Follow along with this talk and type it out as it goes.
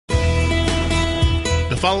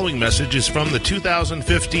following message is from the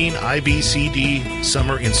 2015 IBCD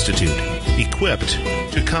Summer Institute, Equipped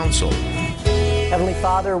to Counsel. Heavenly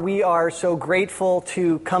Father, we are so grateful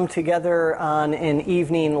to come together on an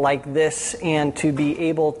evening like this and to be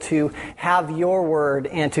able to have your word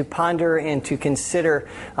and to ponder and to consider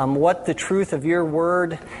what the truth of your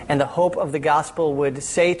word and the hope of the gospel would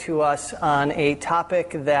say to us on a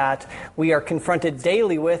topic that we are confronted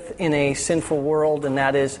daily with in a sinful world, and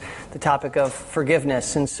that is the topic of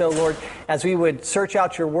forgiveness. And so, Lord, as we would search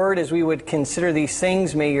out your word, as we would consider these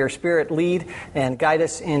things, may your Spirit lead and guide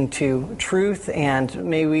us into truth. And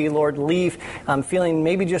may we, Lord, leave feeling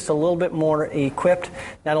maybe just a little bit more equipped,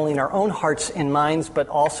 not only in our own hearts and minds, but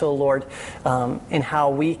also, Lord, in how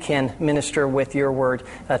we can minister with your word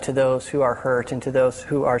to those who are hurt and to those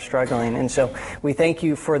who are struggling. And so we thank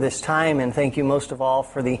you for this time, and thank you most of all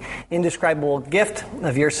for the indescribable gift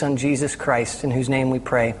of your Son, Jesus Christ, in whose name we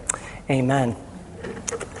pray. Amen.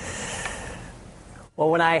 Well,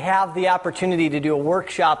 when I have the opportunity to do a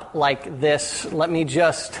workshop like this, let me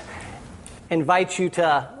just invite you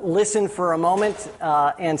to listen for a moment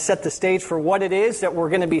and set the stage for what it is that we're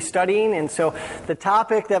going to be studying. And so the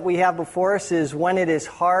topic that we have before us is when it is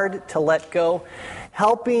hard to let go,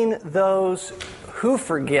 helping those who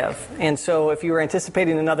forgive. And so if you were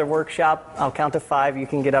anticipating another workshop, I'll count to 5, you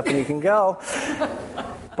can get up and you can go.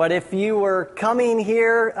 But if you were coming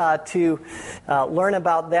here to learn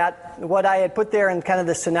about that, what I had put there in kind of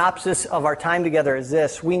the synopsis of our time together is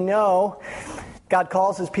this. We know God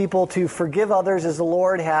calls his people to forgive others as the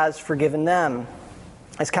Lord has forgiven them.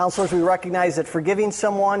 As counselors, we recognize that forgiving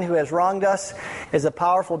someone who has wronged us is a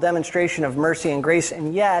powerful demonstration of mercy and grace,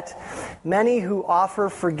 and yet many who offer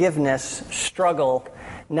forgiveness struggle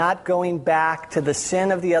not going back to the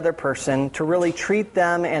sin of the other person to really treat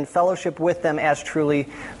them and fellowship with them as truly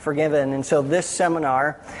forgiven. And so this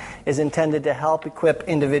seminar is intended to help equip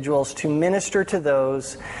individuals to minister to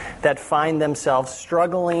those that find themselves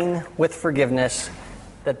struggling with forgiveness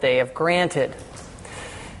that they have granted.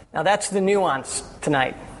 Now that's the nuance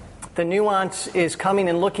tonight. The nuance is coming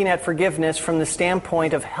and looking at forgiveness from the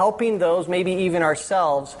standpoint of helping those, maybe even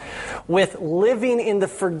ourselves, with living in the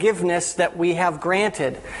forgiveness that we have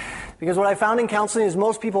granted. Because what I found in counseling is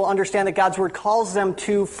most people understand that God's Word calls them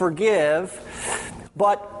to forgive,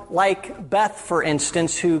 but like Beth, for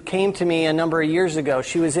instance, who came to me a number of years ago.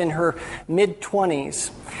 She was in her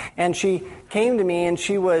mid-20s, and she came to me and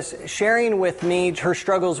she was sharing with me her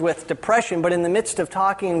struggles with depression, but in the midst of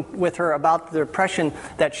talking with her about the depression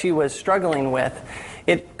that she was struggling with,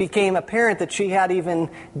 it became apparent that she had even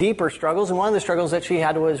deeper struggles, and one of the struggles that she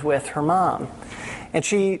had was with her mom. And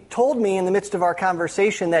she told me in the midst of our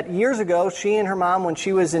conversation that years ago, she and her mom, when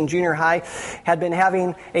she was in junior high, had been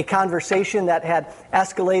having a conversation that had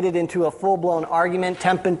escalated into a full-blown argument.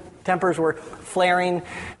 Tempers were flaring.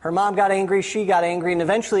 Her mom got angry, she got angry, and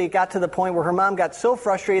eventually it got to the point where her mom got so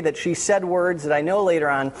frustrated that she said words that I know later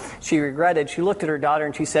on she regretted. She looked at her daughter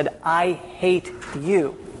and she said, "I hate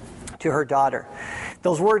you," to her daughter.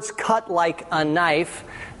 Those words cut like a knife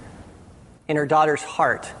in her daughter's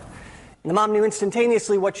heart. And the mom knew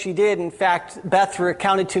instantaneously what she did. In fact, Beth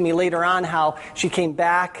recounted to me later on how she came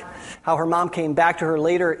back, how her mom came back to her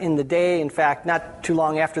later in the day. In fact, not too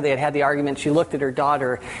long after they had had the argument, she looked at her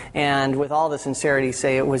daughter and with all the sincerity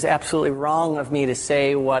say, "It was absolutely wrong of me to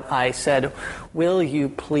say what I said. Will you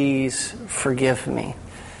please forgive me?"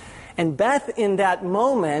 And Beth, in that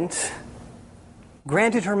moment,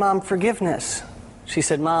 granted her mom forgiveness. She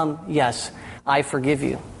said, "Mom, yes, I forgive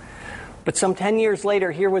you." But some 10 years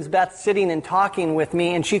later, here was Beth sitting and talking with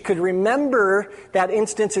me, and she could remember that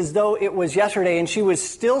instance as though it was yesterday, and she was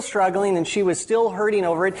still struggling, and she was still hurting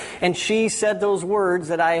over it, and she said those words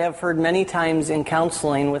that I have heard many times in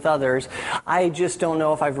counseling with others, "I just don't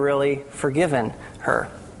know if I've really forgiven her."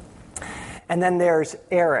 And then there's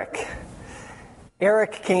Eric.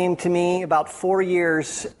 Eric came to me about 4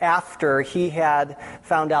 years after he had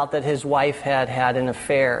found out that his wife had had an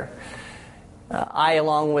affair. I,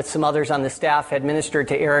 along with some others on the staff, had ministered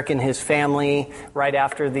to Eric and his family right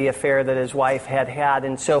after the affair that his wife had had.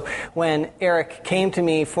 And so when Eric came to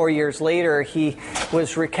me 4 years later, he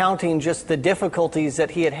was recounting just the difficulties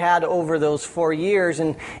that he had had over those 4 years.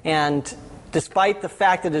 And despite the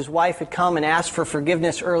fact that his wife had come and asked for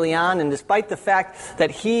forgiveness early on, and despite the fact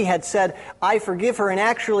that he had said, "I forgive her," and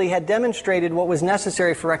actually had demonstrated what was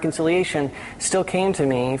necessary for reconciliation, still came to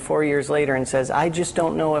me 4 years later and says, "I just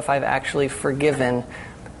don't know if I've actually forgiven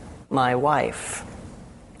my wife."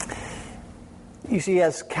 You see,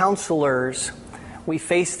 as counselors, we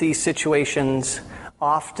face these situations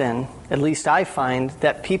often. At least I find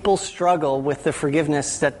that people struggle with the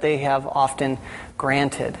forgiveness that they have often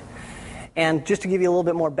granted. And just to give you a little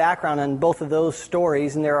bit more background on both of those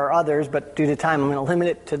stories, and there are others, but due to time I'm going to limit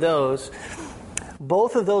it to those.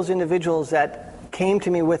 Both of those individuals that came to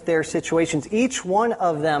me with their situations, each one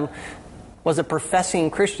of them was a professing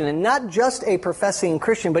Christian. And not just a professing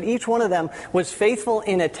Christian, but each one of them was faithful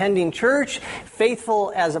in attending church,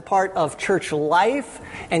 faithful as a part of church life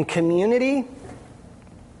and community.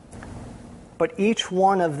 But each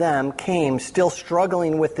one of them came still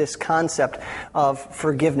struggling with this concept of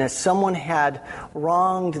forgiveness. Someone had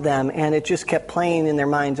wronged them, and it just kept playing in their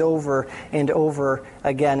minds over and over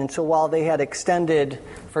again. And so while they had extended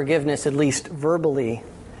forgiveness, at least verbally,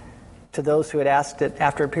 to those who had asked it,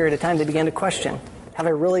 after a period of time, they began to question, have I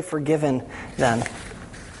really forgiven them?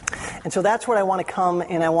 And so that's what I want to come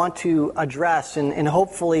and I want to address and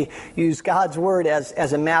hopefully use God's Word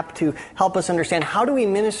as a map to help us understand how do we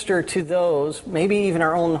minister to those, maybe even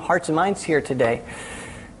our own hearts and minds here today,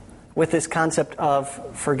 with this concept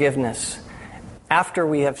of forgiveness. After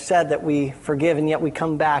we have said that we forgive and yet we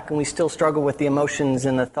come back and we still struggle with the emotions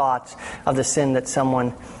and the thoughts of the sin that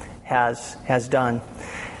someone has done.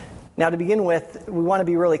 Now, to begin with, we want to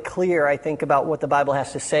be really clear, I think, about what the Bible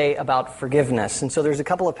has to say about forgiveness. And so there's a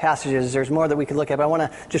couple of passages. There's more that we could look at, but I want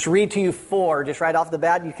to just read to you 4, just right off the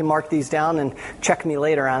bat. You can mark these down and check me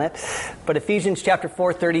later on it. But Ephesians chapter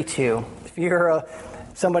 4:32. If you're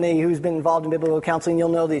somebody who's been involved in biblical counseling, you'll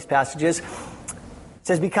know these passages. It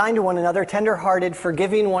says, be kind to one another, tender-hearted,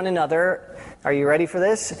 forgiving one another. Are you ready for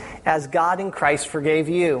this? As God in Christ forgave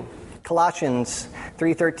you. Colossians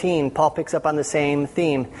 3:13, Paul picks up on the same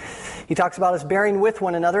theme. He talks about us bearing with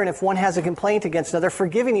one another, and if one has a complaint against another,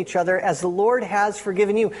 forgiving each other as the Lord has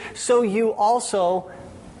forgiven you. So you also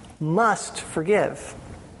must forgive.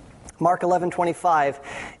 Mark 11:25,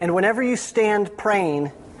 and whenever you stand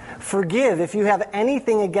praying, forgive if you have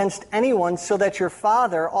anything against anyone, so that your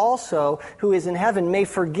Father also, who is in heaven, may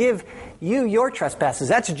forgive you your trespasses.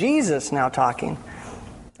 That's Jesus now talking.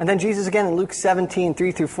 And then Jesus again in Luke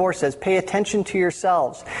 17:3-4 says, pay attention to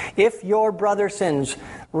yourselves. If your brother sins,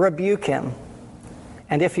 rebuke him.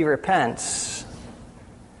 And if he repents,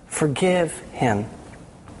 forgive him.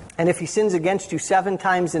 And if he sins against you 7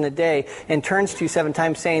 times in a day and turns to you 7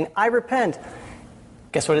 times saying, I repent,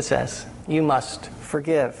 guess what it says? You must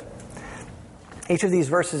forgive. Each of these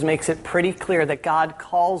verses makes it pretty clear that God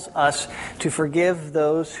calls us to forgive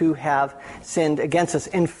those who have sinned against us.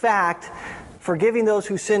 In fact, forgiving those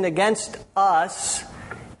who sinned against us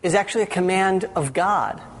is actually a command of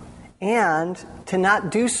God. And to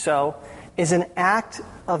not do so is an act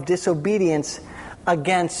of disobedience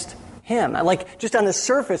against Him. Like, just on the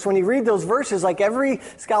surface, when you read those verses, like every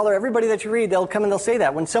scholar, everybody that you read, they'll come and they'll say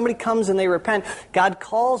that. When somebody comes and they repent, God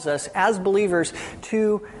calls us as believers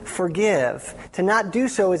to forgive. To not do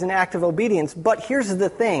so is an act of obedience. But here's the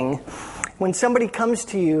thing. When somebody comes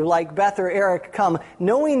to you, like Beth or Eric come,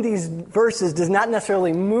 knowing these verses does not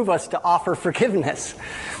necessarily move us to offer forgiveness.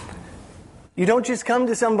 You don't just come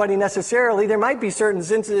to somebody necessarily. There might be certain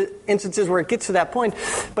instances where it gets to that point,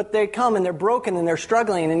 but they come and they're broken and they're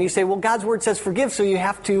struggling, and you say, well, God's Word says forgive, so you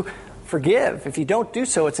have to forgive. If you don't do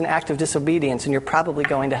so, it's an act of disobedience, and you're probably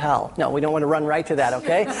going to hell. No, we don't want to run right to that,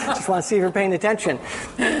 okay? Just want to see if you're paying attention.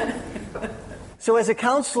 So as a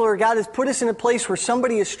counselor, God has put us in a place where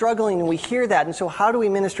somebody is struggling, and we hear that. And so how do we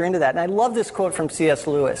minister into that? And I love this quote from C.S.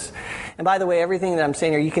 Lewis. And by the way, everything that I'm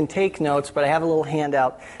saying here, you can take notes, but I have a little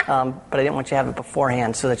handout. But I didn't want you to have it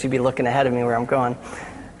beforehand so that you'd be looking ahead of me where I'm going.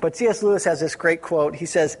 But C.S. Lewis has this great quote. He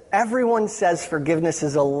says, everyone says forgiveness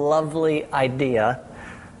is a lovely idea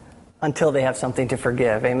until they have something to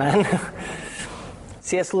forgive. Amen?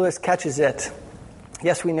 C.S. Lewis catches it.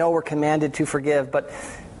 Yes, we know we're commanded to forgive, but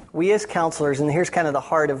we as counselors, and here's kind of the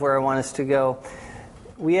heart of where I want us to go,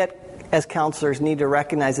 we as counselors need to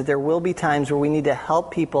recognize that there will be times where we need to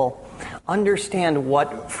help people understand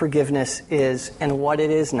what forgiveness is and what it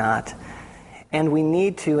is not. And we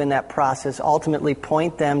need to, in that process, ultimately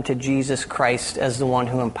point them to Jesus Christ as the one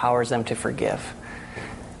who empowers them to forgive.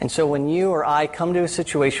 And so when you or I come to a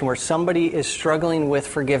situation where somebody is struggling with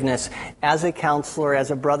forgiveness, as a counselor, as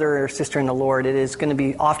a brother or sister in the Lord, it is going to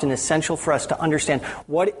be often essential for us to understand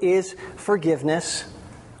what is forgiveness,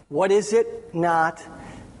 what is it not.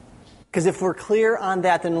 Because if we're clear on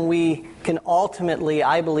that, then we can ultimately,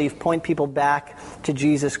 I believe, point people back to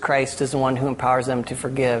Jesus Christ as the one who empowers them to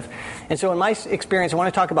forgive. And so in my experience, I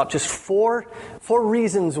want to talk about just four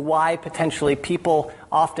reasons why potentially people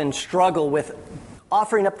often struggle with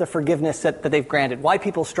offering up the forgiveness that they've granted. Why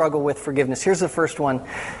people struggle with forgiveness. Here's the first one.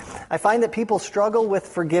 I find that people struggle with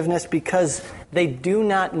forgiveness because they do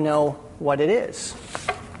not know what it is.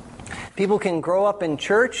 People can grow up in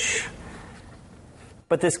church,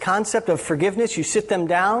 but this concept of forgiveness, you sit them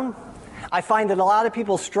down I find that a lot of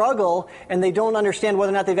people struggle and they don't understand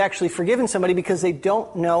whether or not they've actually forgiven somebody because they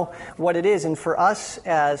don't know what it is. And for us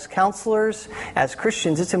as counselors, as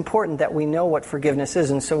Christians, it's important that we know what forgiveness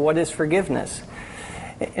is. And so what is forgiveness?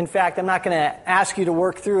 In fact, I'm not going to ask you to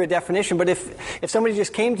work through a definition, but if somebody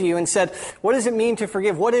just came to you and said, what does it mean to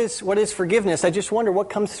forgive? What is forgiveness? I just wonder what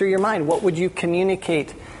comes through your mind. What would you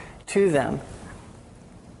communicate to them?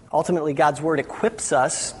 Ultimately, God's Word equips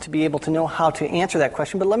us to be able to know how to answer that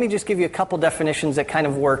question. But let me just give you a couple definitions that kind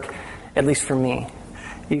of work, at least for me.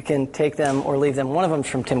 You can take them or leave them. One of them's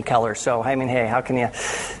from Tim Keller, so I mean, hey, how can you...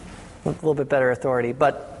 A little bit better authority.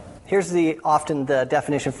 But here's often the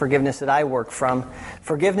definition of forgiveness that I work from.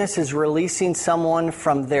 Forgiveness is releasing someone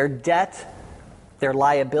from their debt, their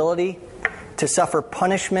liability, to suffer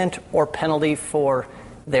punishment or penalty for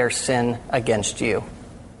their sin against you.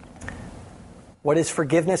 What is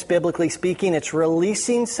forgiveness, biblically speaking? It's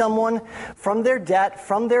releasing someone from their debt,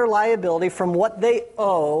 from their liability, from what they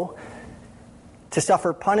owe, to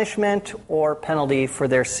suffer punishment or penalty for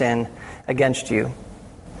their sin against you.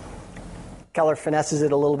 Keller finesses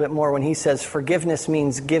it a little bit more when he says forgiveness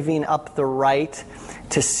means giving up the right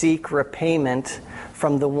to seek repayment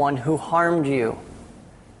from the one who harmed you.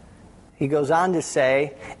 He goes on to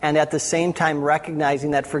say, and at the same time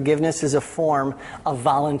recognizing that forgiveness is a form of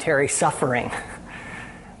voluntary suffering.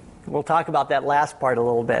 We'll talk about that last part a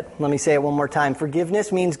little bit. Let me say it one more time.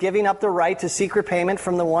 Forgiveness means giving up the right to seek repayment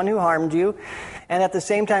from the one who harmed you, and at the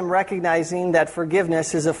same time recognizing that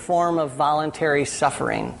forgiveness is a form of voluntary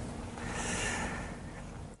suffering.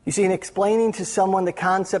 You see, in explaining to someone the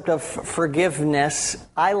concept of forgiveness,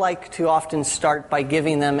 I like to often start by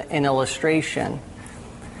giving them an illustration.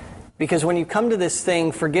 Because when you come to this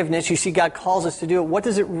thing, forgiveness, you see God calls us to do it. What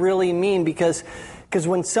does it really mean? Because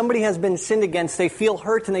when somebody has been sinned against, they feel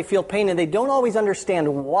hurt and they feel pain, and they don't always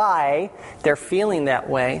understand why they're feeling that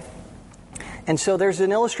way. And so there's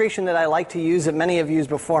an illustration that I like to use that many have used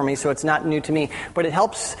before me, so it's not new to me. But it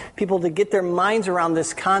helps people to get their minds around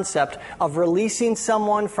this concept of releasing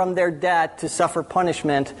someone from their debt to suffer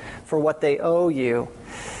punishment for what they owe you.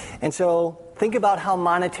 And so think about how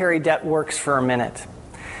monetary debt works for a minute.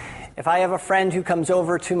 If I have a friend who comes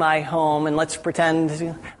over to my home, and let's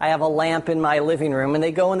pretend I have a lamp in my living room, and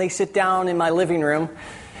they go and they sit down in my living room,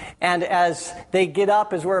 and as they get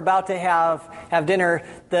up, as we're about to have dinner,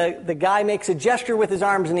 the guy makes a gesture with his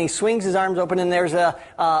arms, and he swings his arms open, and there's a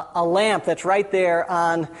lamp that's right there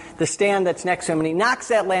on the stand that's next to him, and he knocks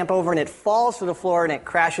that lamp over, and it falls to the floor, and it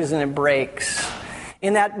crashes, and it breaks.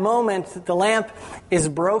 In that moment, the lamp is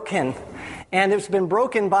broken. And it's been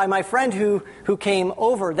broken by my friend who came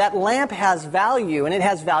over. That lamp has value, and it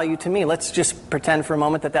has value to me. Let's just pretend for a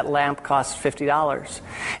moment that lamp costs $50.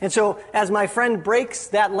 And so as my friend breaks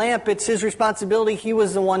that lamp, it's his responsibility. He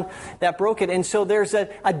was the one that broke it. And so there's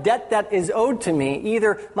a debt that is owed to me.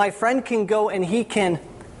 Either my friend can go and he can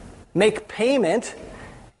make payment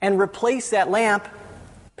and replace that lamp,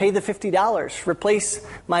 pay the $50, replace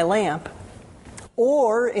my lamp.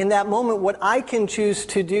 Or, in that moment, what I can choose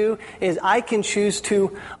to do is I can choose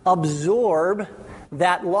to absorb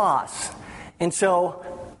that loss. And so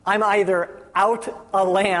I'm either out a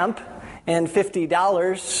lamp and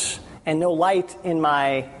 $50 and no light in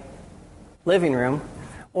my living room,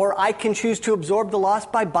 or I can choose to absorb the loss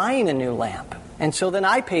by buying a new lamp. And so then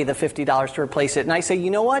I pay the $50 to replace it. And I say,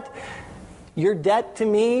 you know what? Your debt to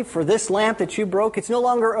me for this lamp that you broke, it's no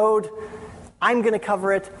longer owed. I'm going to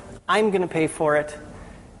cover it. I'm going to pay for it.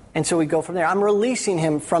 And so we go from there. I'm releasing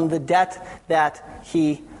him from the debt that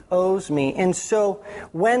he owes me. And so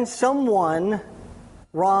when someone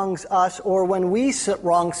wrongs us or when we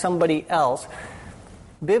wrong somebody else,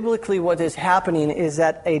 biblically what is happening is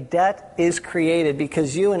that a debt is created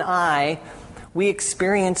because you and I, we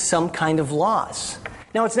experience some kind of loss.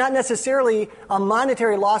 Now, it's not necessarily a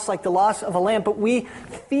monetary loss like the loss of a lamp, but we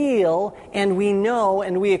feel and we know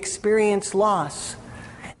and we experience loss.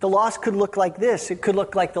 The loss could look like this. It could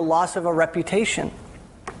look like the loss of a reputation.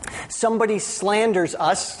 Somebody slanders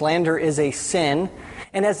us. Slander is a sin.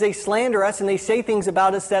 And as they slander us and they say things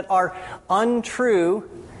about us that are untrue,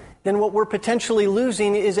 then what we're potentially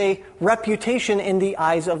losing is a reputation in the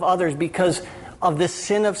eyes of others because of the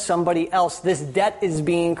sin of somebody else. This debt is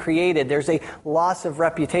being created. There's a loss of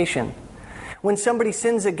reputation. When somebody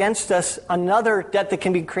sins against us, another debt that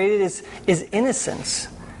can be created is innocence.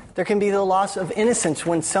 There can be the loss of innocence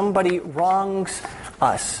when somebody wrongs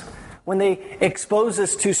us, when they expose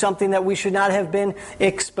us to something that we should not have been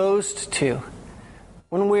exposed to.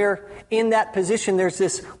 When we're in that position, there's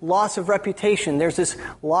this loss of reputation. There's this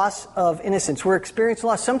loss of innocence. We're experiencing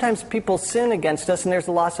loss. Sometimes people sin against us, and there's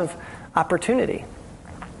a loss of opportunity.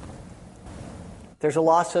 There's a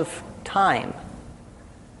loss of time.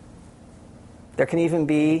 There can even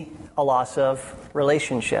be a loss of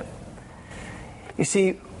relationship. You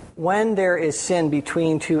see, when there is sin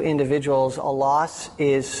between two individuals, a loss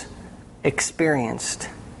is experienced.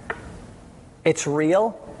 It's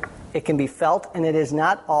real, it can be felt, and it is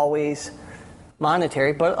not always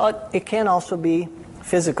monetary, but it can also be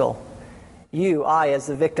physical. I, as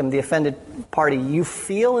the victim, the offended party, you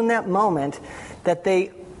feel in that moment that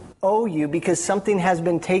they owe you because something has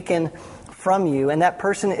been taken from you, and that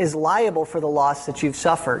person is liable for the loss that you've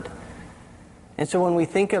suffered. And so when we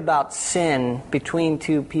think about sin between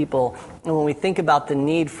two people, and when we think about the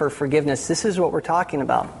need for forgiveness, this is what we're talking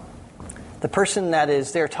about. The person that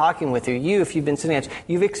is there talking with you, if you've been sinning against,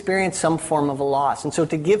 you've experienced some form of a loss. And so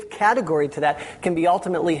to give category to that can be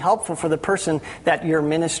ultimately helpful for the person that you're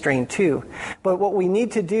ministering to. But what we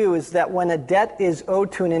need to do is that when a debt is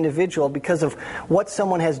owed to an individual because of what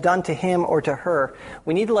someone has done to him or to her,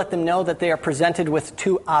 we need to let them know that they are presented with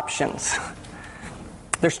two options.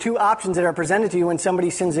 There's two options that are presented to you when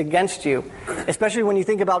somebody sins against you, especially when you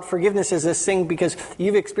think about forgiveness as this thing because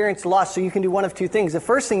you've experienced loss, so you can do one of two things. The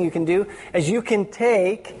first thing you can do is you can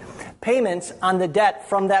take payments on the debt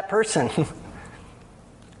from that person.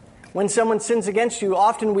 When someone sins against you,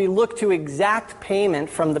 often we look to exact payment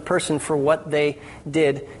from the person for what they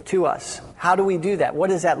did to us. How do we do that?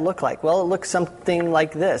 What does that look like? Well, it looks something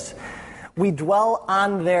like this. We dwell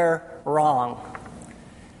on their wrong.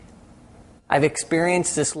 I've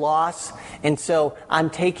experienced this loss, and so I'm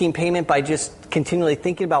taking payment by just continually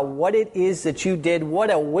thinking about what it is that you did,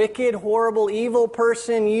 what a wicked, horrible, evil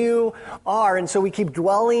person you are. And so we keep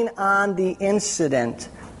dwelling on the incident.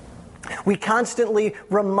 We constantly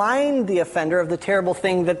remind the offender of the terrible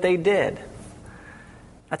thing that they did.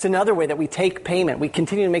 That's another way that we take payment. We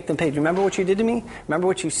continue to make them pay. Do you remember what you did to me? Remember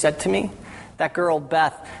what you said to me? That girl,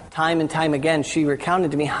 Beth, time and time again, she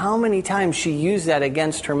recounted to me how many times she used that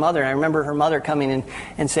against her mother. And I remember her mother coming in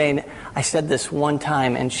and saying, I said this one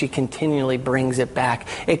time, and she continually brings it back.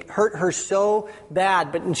 It hurt her so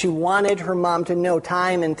bad, but she wanted her mom to know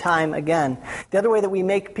time and time again. The other way that we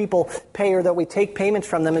make people pay or that we take payments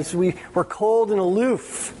from them is we're cold and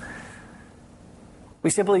aloof.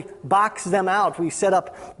 We simply box them out. We set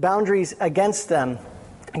up boundaries against them.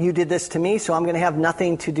 You did this to me, so I'm going to have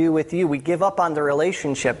nothing to do with you. We give up on the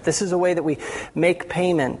relationship. This is a way that we make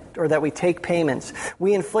payment, or that we take payments.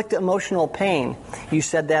 We inflict emotional pain. You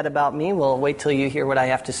said that about me. Well, wait till you hear what I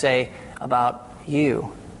have to say about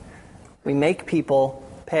you. We make people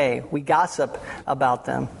pay. We gossip about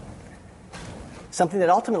them. Something that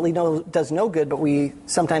ultimately does no good, but we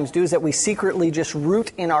sometimes do, is that we secretly just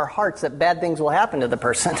root in our hearts that bad things will happen to the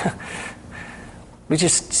person. We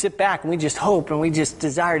just sit back and we just hope and we just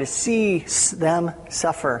desire to see them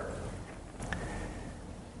suffer.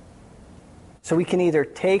 So we can either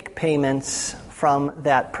take payments from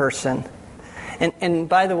that person. And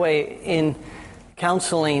by the way, in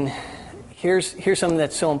counseling, here's something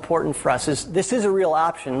that's so important for us. This is a real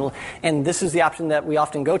option, and this is the option that we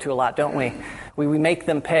often go to a lot, don't we? We make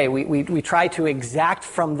them pay. We try to exact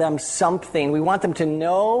from them something. We want them to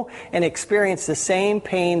know and experience the same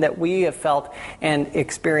pain that we have felt and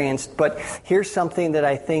experienced. But here's something that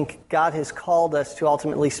I think God has called us to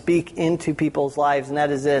ultimately speak into people's lives, and that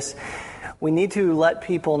is this. We need to let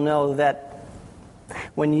people know that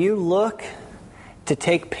when you look to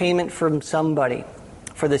take payment from somebody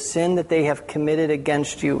for the sin that they have committed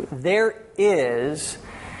against you, there is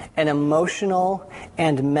an emotional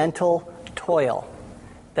and mental toil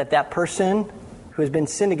that person who has been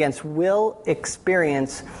sinned against will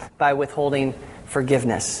experience by withholding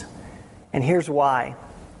forgiveness. And here's why.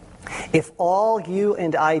 If all you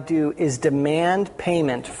and I do is demand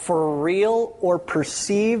payment for real or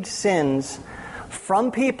perceived sins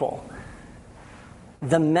from people,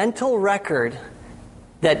 the mental record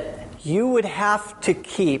that you would have to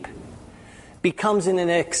keep becomes in an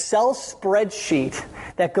Excel spreadsheet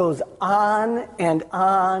that goes on and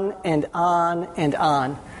on and on and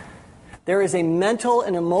on. There is a mental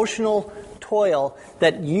and emotional toil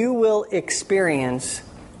that you will experience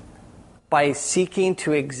by seeking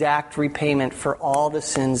to exact repayment for all the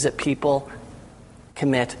sins that people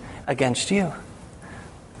commit against you.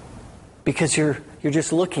 Because you're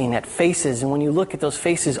just looking at faces, and when you look at those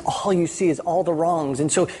faces, all you see is all the wrongs.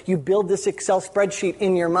 And so you build this Excel spreadsheet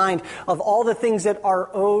in your mind of all the things that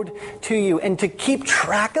are owed to you. And to keep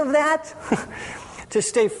track of that, to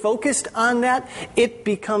stay focused on that, it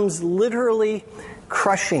becomes literally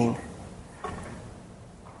crushing.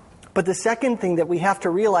 But the second thing that we have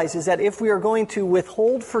to realize is that if we are going to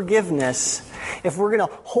withhold forgiveness, if we're going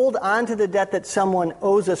to hold on to the debt that someone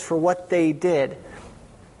owes us for what they did,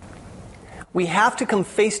 we have to come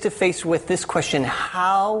face to face with this question: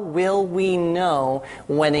 how will we know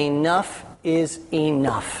when enough is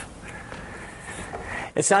enough?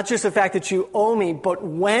 It's not just the fact that you owe me, but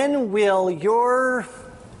when will your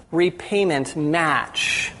repayment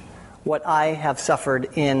match what I have suffered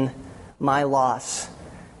in my loss?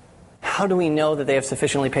 How do we know that they have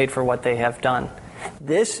sufficiently paid for what they have done?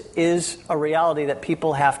 This is a reality that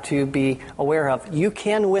people have to be aware of. You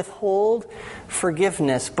can withhold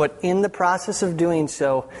forgiveness, but in the process of doing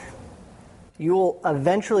so, you will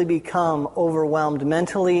eventually become overwhelmed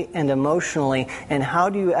mentally and emotionally. And how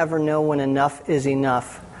do you ever know when enough is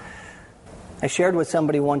enough? I shared with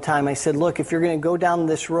somebody one time, I said, look, if you're going to go down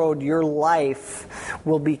this road, your life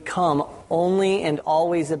will become only and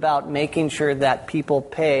always about making sure that people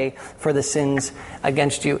pay for the sins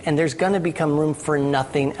against you. And there's going to become room for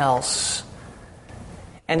nothing else.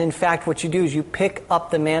 And in fact, what you do is you pick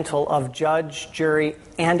up the mantle of judge, jury,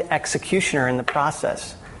 and executioner in the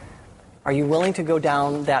process. Are you willing to go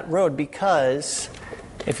down that road? Because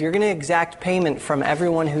if you're going to exact payment from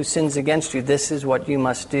everyone who sins against you, this is what you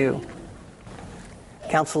must do.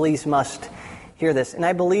 Counselees must hear this. And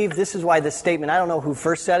I believe this is why this statement, I don't know who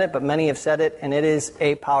first said it, but many have said it, and it is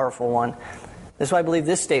a powerful one. This is why I believe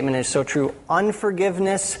this statement is so true.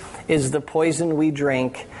 Unforgiveness is the poison we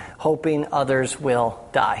drink, hoping others will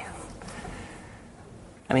die.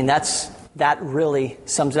 I mean, that really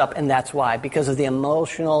sums it up, and that's why. Because of the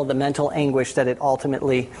emotional, the mental anguish that it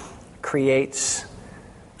ultimately creates.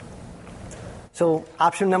 So,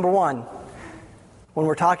 option number one, when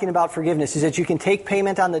we're talking about forgiveness, is that you can take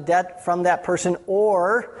payment on the debt from that person,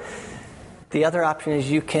 or the other option is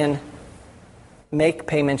you can make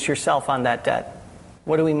payments yourself on that debt.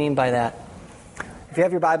 What do we mean by that? If you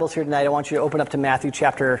have your Bibles here tonight, I want you to open up to Matthew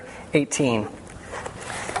chapter 18.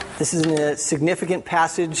 This is a significant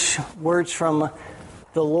passage, words from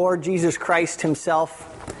the Lord Jesus Christ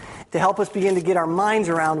himself, to help us begin to get our minds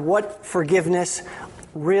around what forgiveness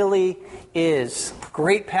really is.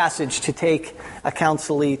 Great passage to take a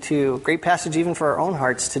counselee to. Great passage even for our own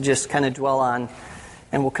hearts to just kind of dwell on.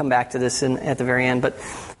 And we'll come back to this at the very end. But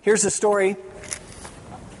here's the story.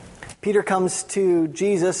 Peter comes to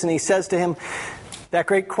Jesus and he says to him that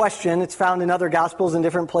great question. It's found in other Gospels in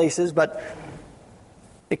different places, but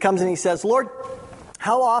it comes and he says, Lord,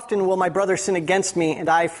 how often will my brother sin against me and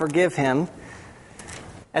I forgive him?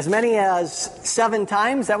 As many as 7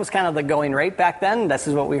 times. That was kind of the going rate back then. This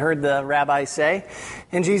is what we heard the rabbis say.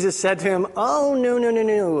 And Jesus said to him, oh,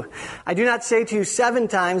 no. I do not say to you 7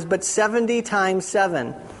 times, but 70 times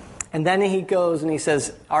 7. And then he goes and he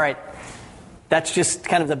says, all right, that's just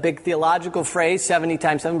kind of the big theological phrase, 70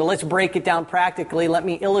 times 7. But let's break it down practically. Let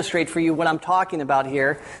me illustrate for you what I'm talking about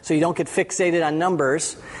here so you don't get fixated on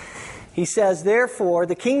numbers. He says, therefore,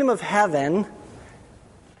 the kingdom of heaven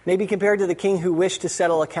may be compared to the king who wished to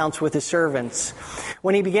settle accounts with his servants.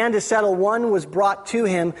 When he began to settle, one was brought to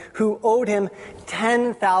him who owed him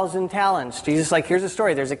 10,000 talents. Jesus is like, here's the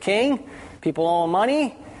story. There's a king, people owe him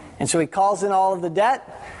money, and so he calls in all of the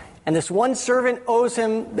debt. And this one servant owes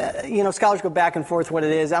him, scholars go back and forth what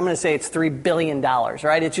it is. I'm going to say it's $3 billion,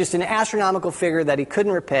 right? It's just an astronomical figure that he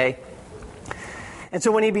couldn't repay. And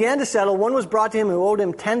so when he began to settle, one was brought to him who owed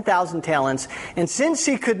him 10,000 talents. And since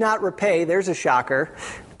he could not repay, there's a shocker,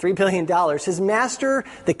 $3 billion, his master,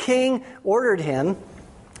 the king, ordered him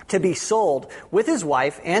to be sold with his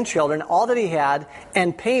wife and children, all that he had,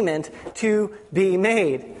 and payment to be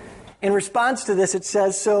made. In response to this, it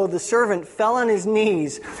says, so the servant fell on his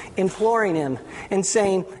knees, imploring him and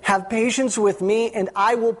saying, have patience with me and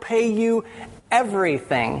I will pay you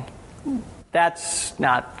everything. That's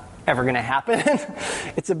not ever going to happen.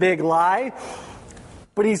 It's a big lie.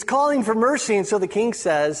 But he's calling for mercy, and so the king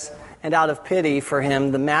says, and out of pity for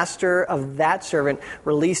him, the master of that servant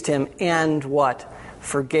released him and what?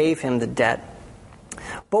 Forgave him the debt.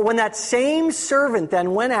 But when that same servant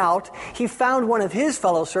then went out, he found one of his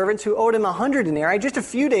fellow servants who owed him 100 denarii, just a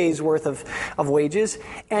few days' worth of wages,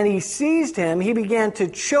 and he seized him. He began to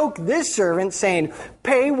choke this servant, saying,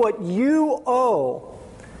 pay what you owe.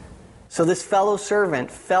 So this fellow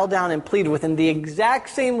servant fell down and pleaded with him the exact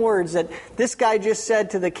same words that this guy just said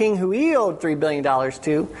to the king who he owed $3 billion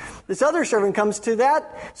to. This other servant comes to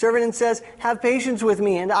that servant and says, have patience with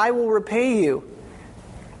me and I will repay you.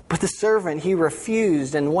 But the servant, he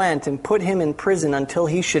refused and went and put him in prison until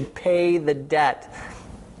he should pay the debt.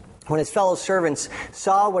 When his fellow servants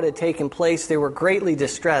saw what had taken place, they were greatly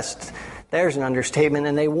distressed. There's an understatement.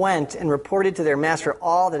 And they went and reported to their master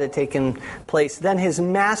all that had taken place. Then his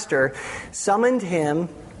master summoned him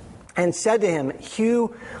and said to him,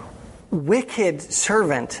 you wicked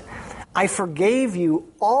servant, I forgave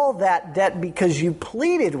you all that debt because you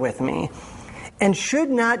pleaded with me. And should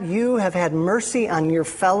not you have had mercy on your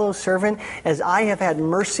fellow servant as I have had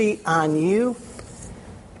mercy on you?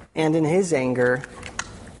 And in his anger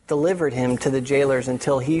delivered him to the jailers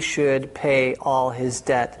until he should pay all his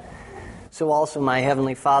debt. So also my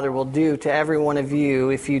heavenly Father will do to every one of you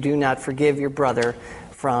if you do not forgive your brother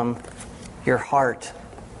from your heart.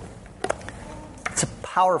 It's a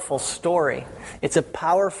powerful story. It's a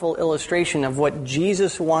powerful illustration of what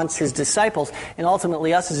Jesus wants his disciples, and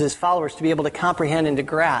ultimately us as his followers, to be able to comprehend and to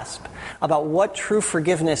grasp about what true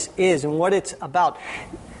forgiveness is and what it's about.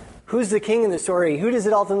 Who's the king in the story? Who does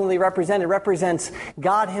it ultimately represent? It represents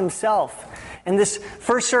God himself. And this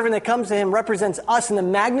first servant that comes to him represents us and the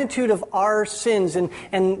magnitude of our sins.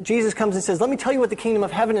 And Jesus comes and says, let me tell you what the kingdom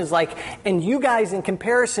of heaven is like. And you guys, in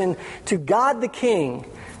comparison to God the King,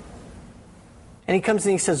 and he comes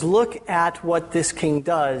and he says, look at what this king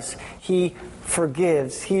does. He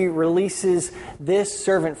forgives. He releases this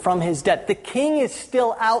servant from his debt. The king is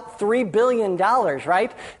still out $3 billion,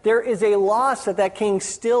 right? There is a loss that king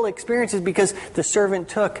still experiences because the servant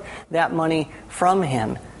took that money from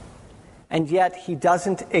him. And yet he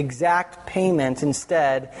doesn't exact payment.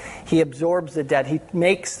 Instead, he absorbs the debt. He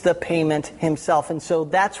makes the payment himself. And so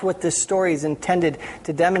that's what this story is intended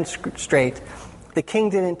to demonstrate. The king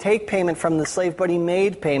didn't take payment from the slave, but he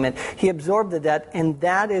made payment. He absorbed the debt, and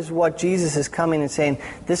that is what Jesus is coming and saying,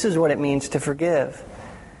 this is what it means to forgive.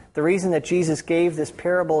 The reason that Jesus gave this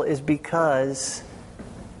parable is because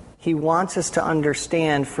he wants us to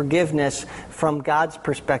understand forgiveness from God's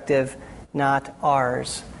perspective, not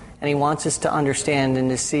ours. And he wants us to understand and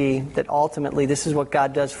to see that ultimately this is what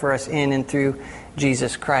God does for us in and through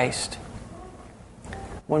Jesus Christ.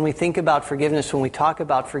 When we think about forgiveness, when we talk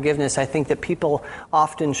about forgiveness, I think that people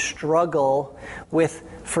often struggle with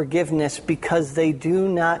forgiveness because they do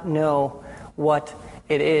not know what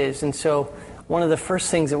it is. And so one of the first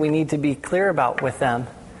things that we need to be clear about with them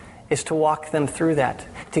is to walk them through that,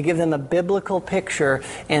 to give them a biblical picture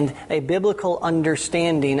and a biblical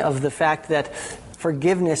understanding of the fact that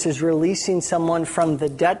forgiveness is releasing someone from the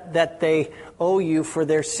debt that they owe you for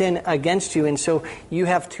their sin against you. And so you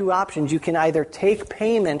have two options. You can either take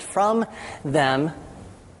payment from them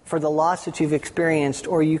for the loss that you've experienced,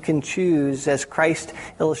 or you can choose, as Christ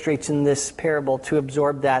illustrates in this parable, to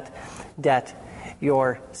absorb that debt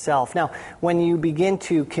yourself. Now, when you begin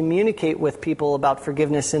to communicate with people about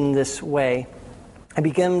forgiveness in this way, it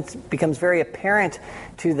becomes very apparent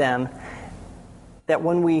to them that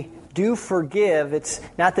when we do forgive, it's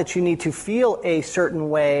not that you need to feel a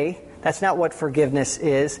certain way. That's not what forgiveness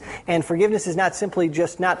is. And forgiveness is not simply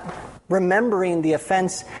just not remembering the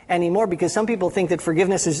offense anymore, because some people think that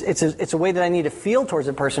forgiveness is it's a way that I need to feel towards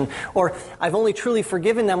a person, or I've only truly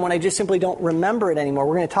forgiven them when I just simply don't remember it anymore.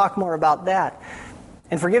 We're going to talk more about that.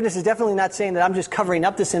 And forgiveness is definitely not saying that I'm just covering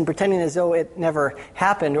up the sin, pretending as though it never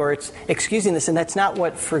happened, or it's excusing the sin. That's not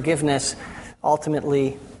what forgiveness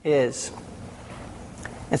ultimately is.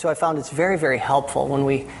 And so I found it's very, very helpful when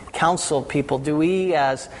we counsel people. Do we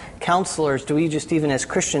as counselors, do we just even as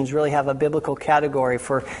Christians really have a biblical category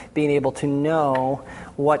for being able to know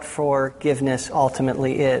what forgiveness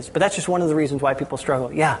ultimately is? But that's just one of the reasons why people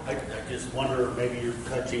struggle. Yeah? I just wonder, maybe you're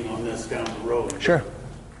touching on this down the road. Sure.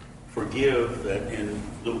 Forgive, that in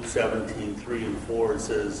Luke 17, 3 and 4, it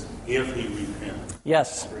says, if he repents.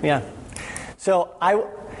 Yes, forgive. Yeah. So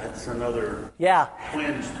that's another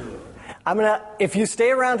twinge to it. If you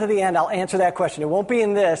stay around to the end, I'll answer that question. It won't be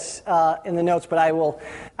in this, in the notes, but I will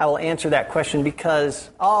answer that question because,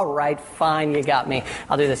 all right, fine, you got me.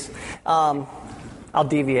 I'll do this. I'll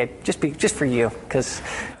deviate, just for you, because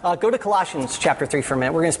go to Colossians chapter 3 for a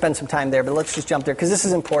minute. We're going to spend some time there, but let's just jump there, because this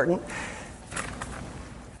is important.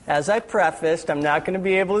 As I prefaced, I'm not going to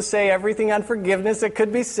be able to say everything on forgiveness that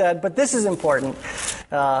could be said, but this is important.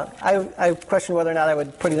 I questioned whether or not I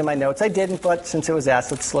would put it in my notes. I didn't, but since it was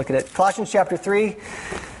asked, let's look at it. Colossians chapter 3.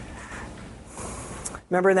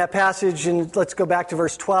 Remember in that passage, and let's go back to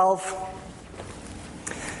verse 12.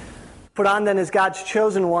 Put on then as God's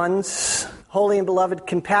chosen ones, holy and beloved,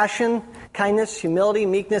 compassion, kindness, humility,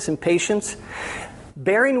 meekness, and patience,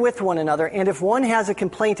 bearing with one another, and if one has a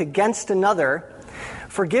complaint against another,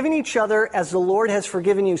 forgiving each other as the Lord has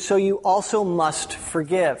forgiven you, so you also must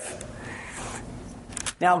forgive.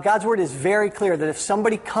 Now, God's word is very clear that if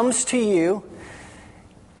somebody comes to you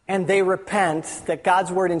and they repent, that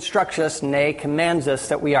God's word instructs us, nay, commands us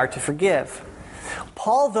that we are to forgive.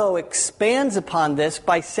 Paul, though, expands upon this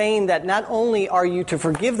by saying that not only are you to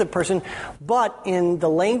forgive the person, but in the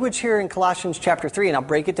language here in Colossians chapter 3, and I'll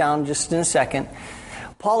break it down just in a second,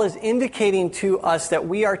 Paul is indicating to us that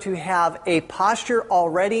we are to have a posture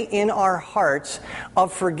already in our hearts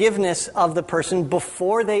of forgiveness of the person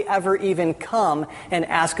before they ever even come and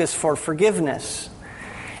ask us for forgiveness.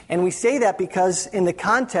 And we say that because in the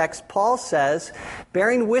context, Paul says,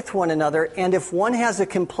 bearing with one another, and if one has a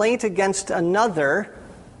complaint against another,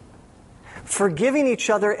 forgiving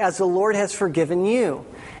each other as the Lord has forgiven you.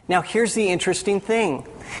 Now, here's the interesting thing.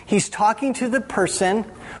 He's talking to the person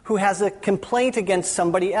who has a complaint against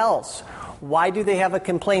somebody else. Why do they have a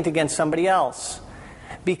complaint against somebody else?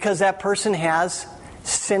 Because that person has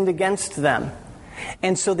sinned against them.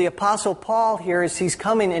 And so the Apostle Paul here, as he's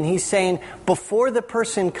coming and he's saying, before the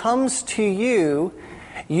person comes to you,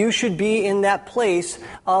 you should be in that place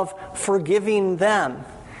of forgiving them.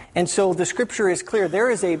 And so the Scripture is clear. There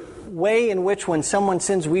is a way in which when someone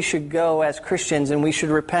sins, we should go as Christians and we should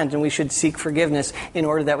repent and we should seek forgiveness in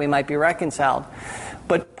order that we might be reconciled.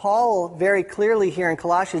 But Paul very clearly here in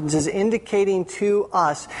Colossians is indicating to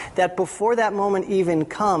us that before that moment even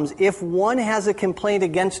comes, if one has a complaint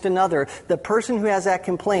against another, the person who has that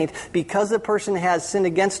complaint, because the person has sinned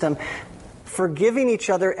against them, forgiving each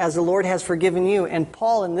other as the Lord has forgiven you. And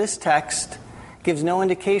Paul in this text gives no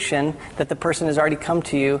indication that the person has already come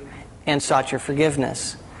to you and sought your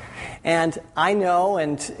forgiveness. And I know,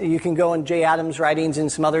 and you can go in Jay Adams' writings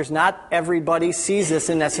and some others, not everybody sees this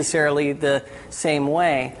in necessarily the same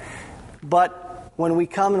way. But when we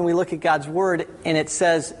come and we look at God's Word and it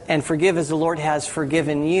says, and forgive as the Lord has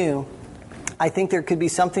forgiven you, I think there could be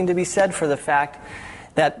something to be said for the fact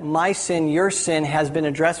that my sin, your sin, has been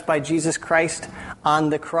addressed by Jesus Christ on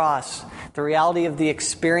the cross. The reality of the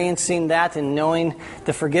experiencing that and knowing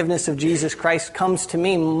the forgiveness of Jesus Christ comes to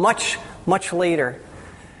me much, much later.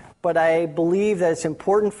 But I believe that it's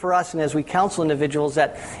important for us, and as we counsel individuals,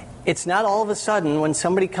 that it's not all of a sudden when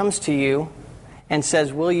somebody comes to you and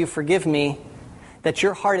says, will you forgive me, that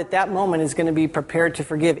your heart at that moment is going to be prepared to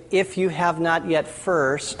forgive if you have not yet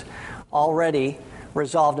first already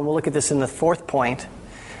resolved. And we'll look at this in the fourth point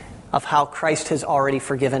of how Christ has already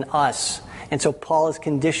forgiven us. And so Paul is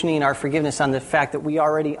conditioning our forgiveness on the fact that we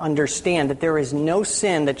already understand that there is no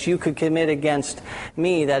sin that you could commit against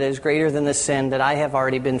me that is greater than the sin that I have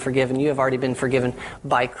already been forgiven. You have already been forgiven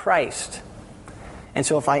by Christ. And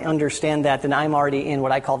so if I understand that, then I'm already in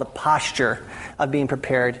what I call the posture of being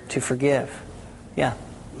prepared to forgive. Yeah.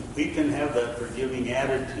 We can have that forgiving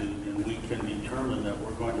attitude, and we can determine that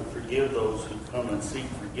we're going to forgive those who come and seek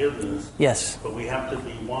forgiveness. Yes. But we have to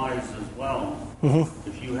be wise as well. Mm-hmm.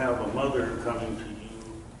 If you have a mother coming to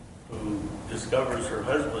you who discovers her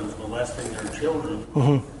husband's molesting their children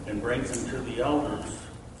mm-hmm. and brings them to the elders,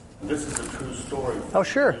 and this is a true story from oh,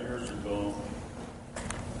 sure. years ago.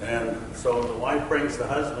 And so the wife brings the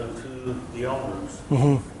husband to the elders,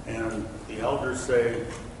 mm-hmm. and the elders say,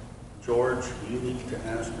 George, you need to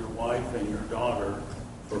ask your wife and your daughter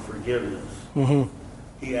for forgiveness. Mm-hmm.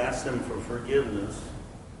 He asks them for forgiveness.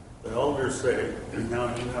 The elders say,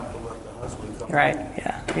 now you have to let the husband come right,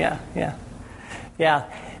 home. Yeah.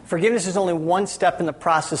 Forgiveness is only one step in the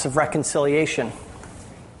process of reconciliation.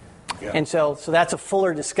 Yeah. And so that's a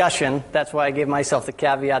fuller discussion. That's why I gave myself the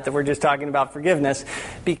caveat that we're just talking about forgiveness,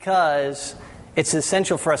 because it's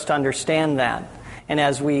essential for us to understand that. And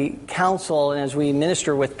as we counsel and as we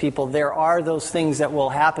minister with people, there are those things that will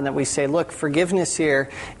happen that we say, look, forgiveness here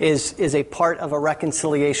is a part of a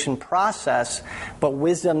reconciliation process, but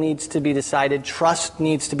wisdom needs to be decided, trust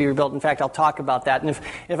needs to be rebuilt. In fact, I'll talk about that. And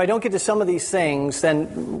if I don't get to some of these things,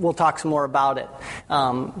 then we'll talk some more about it.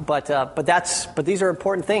 But these are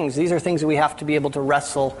important things. These are things that we have to be able to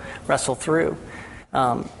wrestle through.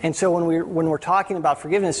 And so when we're talking about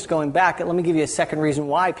forgiveness, going back, let me give you a second reason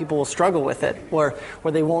why people will struggle with it, or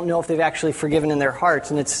they won't know if they've actually forgiven in their hearts,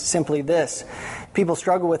 and it's simply this. People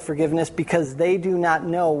struggle with forgiveness because they do not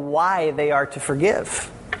know why they are to forgive.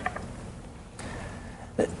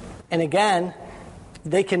 And again,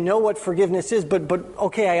 they can know what forgiveness is, but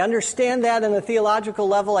okay, I understand that on a theological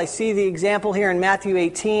level. I see the example here in Matthew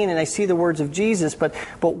 18, and I see the words of Jesus, but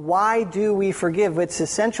why do we forgive? It's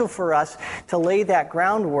essential for us to lay that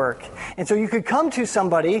groundwork. And so you could come to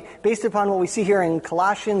somebody based upon what we see here in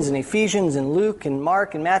Colossians and Ephesians and Luke and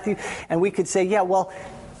Mark and Matthew, and we could say, yeah, well,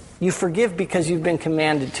 you forgive because you've been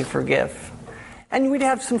commanded to forgive. And we'd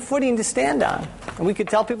have some footing to stand on. And we could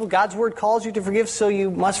tell people God's Word calls you to forgive, so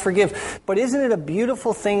you must forgive. But isn't it a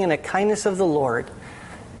beautiful thing in a kindness of the Lord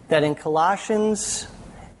that in Colossians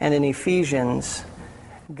and in Ephesians,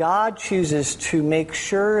 God chooses to make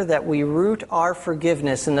sure that we root our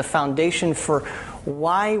forgiveness in the foundation for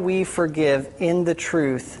why we forgive in the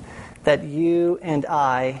truth that you and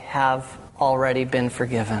I have already been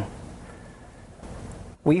forgiven.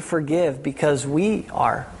 We forgive because we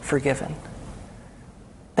are forgiven.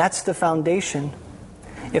 That's the foundation.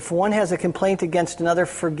 If one has a complaint against another,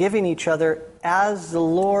 forgiving each other as the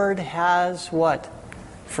Lord has what?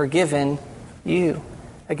 Forgiven you.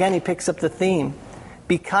 Again, he picks up the theme.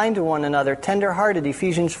 Be kind to one another, tender-hearted,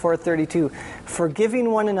 Ephesians 4:32.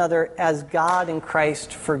 Forgiving one another as God in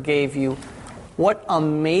Christ forgave you. What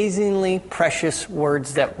amazingly precious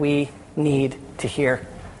words that we need to hear.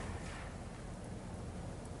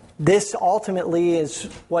 This ultimately is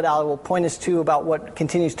what I will point us to about what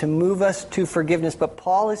continues to move us to forgiveness. But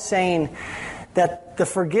Paul is saying that the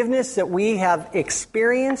forgiveness that we have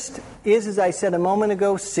experienced is, as I said a moment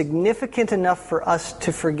ago, significant enough for us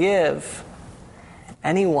to forgive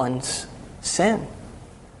anyone's sin.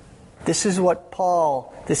 This is what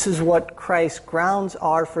Christ grounds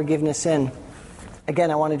our forgiveness in.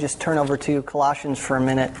 Again, I want to just turn over to Colossians for a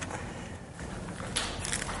minute.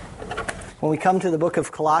 When we come to the book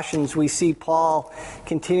of Colossians, we see Paul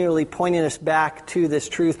continually pointing us back to this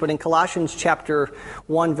truth. But in Colossians chapter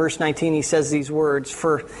 1, verse 19, he says these words,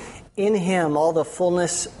 "For in him all the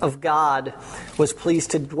fullness of God was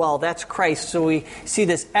pleased to dwell." That's Christ. So we see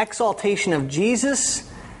this exaltation of Jesus,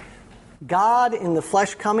 God in the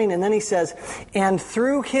flesh coming, and then he says, and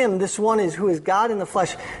through him, this one is who is God in the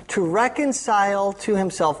flesh, to reconcile to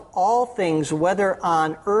himself all things, whether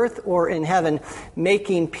on earth or in heaven,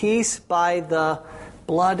 making peace by the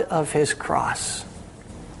blood of his cross.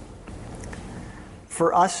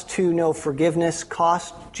 For us to know forgiveness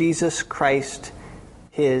cost Jesus Christ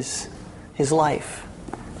his life.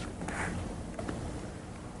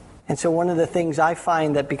 And so one of the things I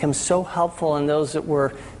find that becomes so helpful in those that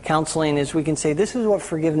we're counseling is we can say, this is what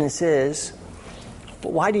forgiveness is,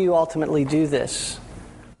 but why do you ultimately do this?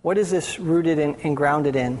 What is this rooted in and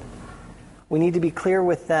grounded in? We need to be clear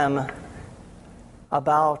with them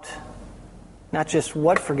about not just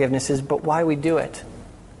what forgiveness is, but why we do it.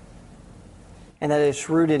 And that it's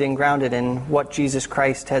rooted and grounded in what Jesus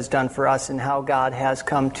Christ has done for us and how God has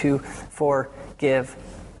come to forgive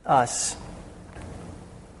us.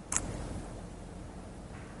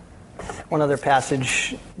 One other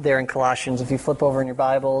passage there in Colossians, if you flip over in your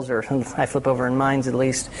Bibles, or I flip over in mine at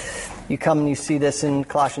least, you come and you see this in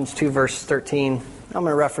Colossians 2, verse 13. I'm going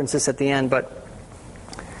to reference this at the end, but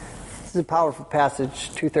this is a powerful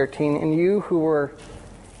passage, 2:13. "And you who were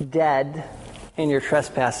dead in your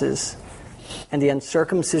trespasses and the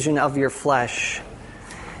uncircumcision of your flesh,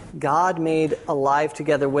 God made alive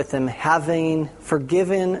together with him, having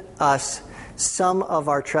forgiven us some of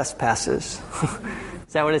our trespasses."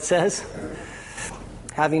 Is that what it says?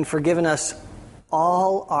 Having forgiven us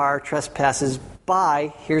all our trespasses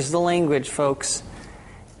by, here's the language, folks,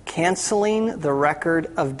 canceling the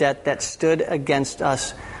record of debt that stood against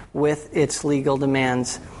us with its legal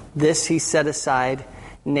demands. This he set aside,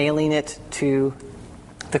 nailing it to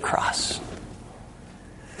the cross.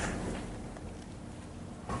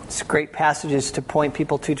 It's great passages to point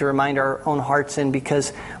people to remind our own hearts in, because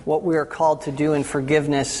what we are called to do in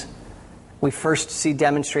forgiveness, we first see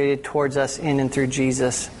demonstrated towards us in and through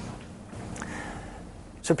Jesus.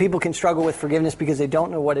 So people can struggle with forgiveness because they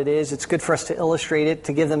don't know what it is. It's good for us to illustrate it,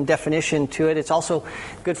 to give them definition to it. It's also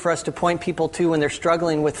good for us to point people to, when they're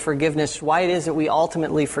struggling with forgiveness, why it is that we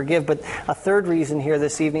ultimately forgive. But a third reason here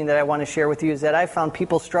this evening that I want to share with you is that I found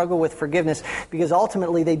people struggle with forgiveness because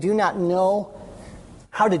ultimately they do not know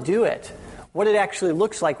how to do it, what it actually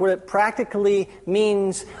looks like, what it practically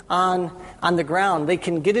means on the ground. They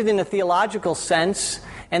can get it in a theological sense,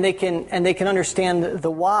 and they can understand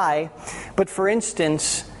the why. But for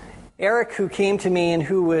instance, Eric, who came to me and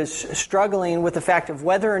who was struggling with the fact of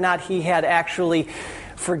whether or not he had actually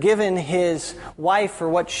forgiven his wife for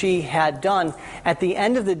what she had done, at the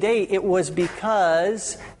end of the day, it was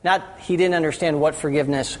because not he didn't understand what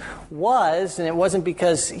forgiveness was, and it wasn't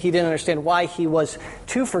because he didn't understand why he was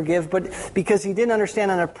to forgive, but because he didn't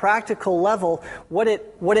understand on a practical level what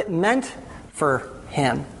it meant for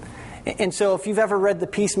him. And so if you've ever read the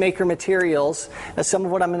Peacemaker materials, some of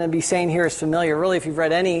what I'm going to be saying here is familiar. Really, if you've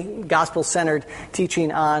read any gospel-centered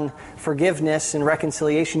teaching on forgiveness and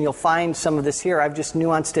reconciliation, you'll find some of this here. I've just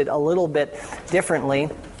nuanced it a little bit differently.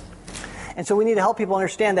 And so we need to help people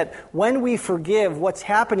understand that when we forgive, what's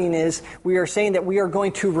happening is we are saying that we are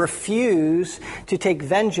going to refuse to take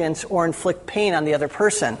vengeance or inflict pain on the other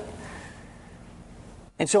person.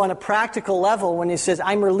 And so on a practical level, when he says,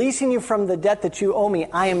 I'm releasing you from the debt that you owe me,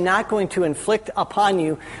 I am not going to inflict upon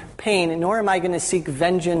you pain, nor am I going to seek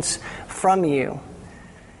vengeance from you.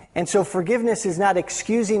 And so forgiveness is not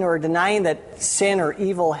excusing or denying that sin or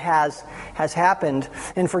evil has happened.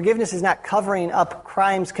 And forgiveness is not covering up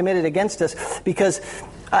crimes committed against us, because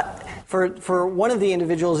for one of the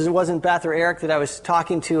individuals, it wasn't Beth or Eric that I was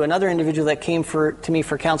talking to, another individual that came to me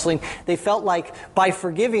for counseling, they felt like by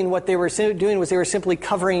forgiving, what they were doing was they were simply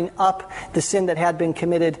covering up the sin that had been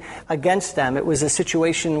committed against them. It was a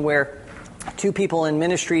situation where two people in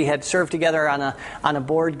ministry had served together on a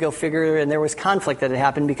board, go figure, and there was conflict that had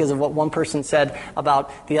happened because of what one person said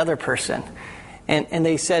about the other person. And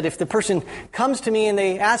they said, if the person comes to me and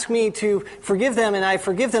they ask me to forgive them and I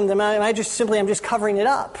forgive them, then I'm just covering it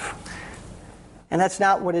up. And that's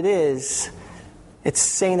not what it is. It's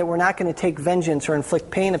saying that we're not going to take vengeance or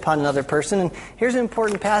inflict pain upon another person. And here's an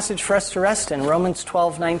important passage for us to rest in, Romans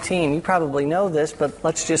 12:19. You probably know this, but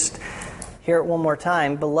let's just hear it one more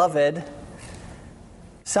time. Beloved,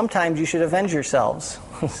 sometimes you should avenge yourselves.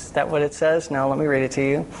 Is that what it says? No, let me read it to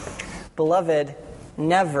you. Beloved,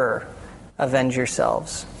 never avenge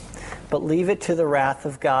yourselves, but leave it to the wrath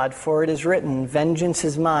of God, for it is written, vengeance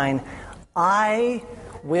is mine, I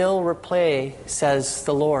will repay, says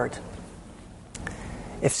the Lord.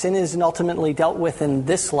 If sin isn't ultimately dealt with in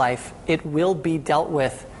this life, it will be dealt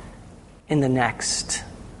with in the next.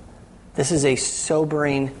 This is a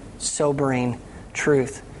sobering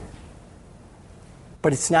truth.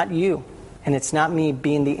 But it's not you, and it's not me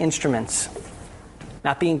being the instruments,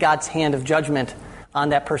 not being God's hand of judgment on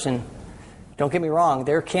that person. Don't get me wrong,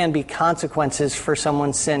 there can be consequences for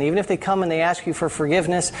someone's sin. Even if they come and they ask you for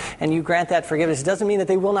forgiveness and you grant that forgiveness, it doesn't mean that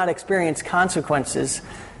they will not experience consequences.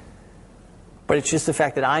 But it's just the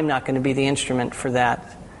fact that I'm not going to be the instrument for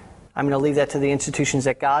that. I'm going to leave that to the institutions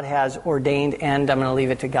that God has ordained, and I'm going to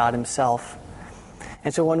leave it to God Himself.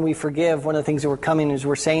 And so when we forgive, one of the things that we're coming is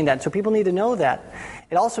we're saying that. So people need to know that.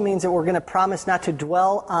 It also means that we're going to promise not to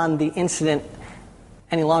dwell on the incident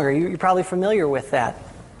any longer. You're probably familiar with that.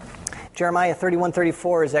 Jeremiah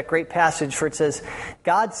 31:34 is that great passage where it says,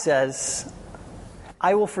 God says,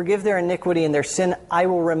 I will forgive their iniquity and their sin I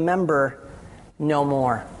will remember no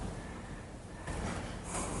more.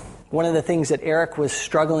 One of the things that Eric was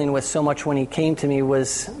struggling with so much when he came to me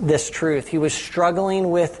was this truth. He was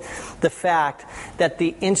struggling with the fact that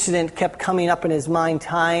the incident kept coming up in his mind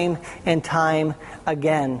time and time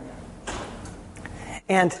again.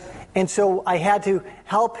 And so I had to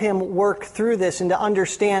help him work through this and to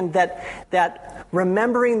understand that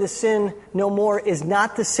remembering the sin no more is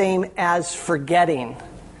not the same as forgetting.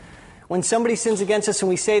 When somebody sins against us and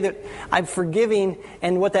we say that I'm forgiving,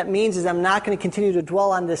 and what that means is I'm not going to continue to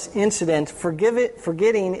dwell on this incident,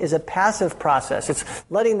 forgetting is a passive process. It's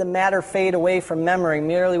letting the matter fade away from memory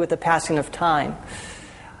merely with the passing of time.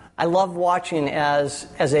 I love watching as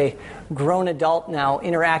a grown adult now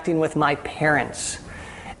interacting with my parents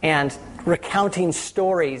and recounting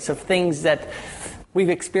stories of things that we've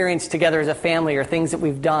experienced together as a family or things that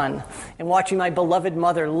we've done, and watching my beloved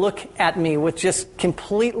mother look at me with just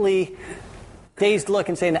completely dazed look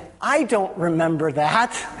and saying, I don't remember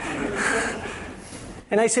that.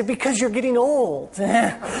 And I said, because you're getting old.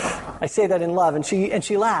 I say that in love, and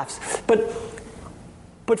she laughs.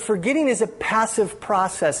 But forgetting is a passive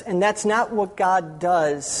process, and that's not what God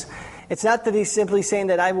does. It's not that He's simply saying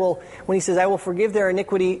that when He says, I will forgive their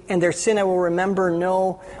iniquity and their sin I will remember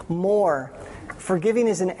no more. Forgiving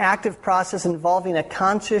is an active process involving a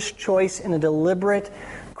conscious choice and a deliberate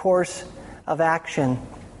course of action.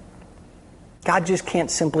 God just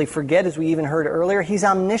can't simply forget, as we even heard earlier. He's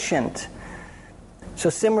omniscient. So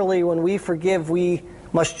similarly, when we forgive, we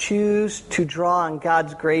must choose to draw on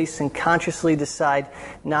God's grace and consciously decide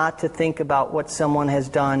not to think about what someone has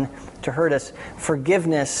done to hurt us.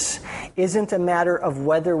 Forgiveness isn't a matter of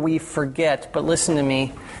whether we forget, but listen to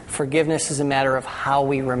me, forgiveness is a matter of how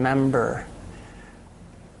we remember.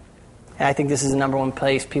 And I think this is the number one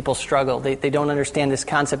place people struggle. They don't understand this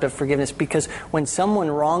concept of forgiveness, because when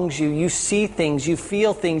someone wrongs you, you see things, you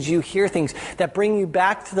feel things, you hear things that bring you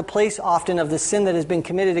back to the place often of the sin that has been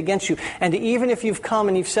committed against you. And even if you've come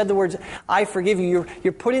and you've said the words, I forgive you,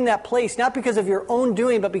 you're put in that place, not because of your own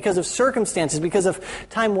doing, but because of circumstances, because of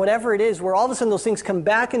time, whatever it is, where all of a sudden those things come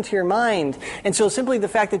back into your mind. And so simply the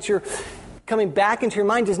fact that you're coming back into your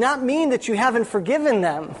mind does not mean that you haven't forgiven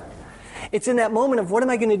them. It's in that moment of, what am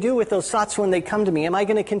I going to do with those thoughts when they come to me? Am I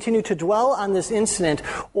going to continue to dwell on this incident,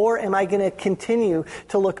 or am I going to continue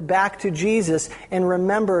to look back to Jesus and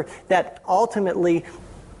remember that ultimately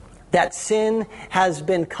that sin has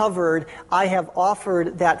been covered? I have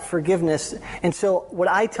offered that forgiveness. And so what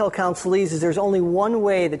I tell counselees is there's only one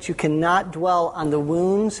way that you cannot dwell on the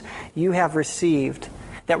wounds you have received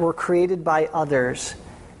that were created by others,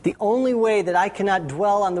 The only way that I cannot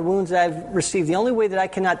dwell on the wounds that I've received, the only way that I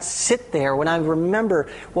cannot sit there when I remember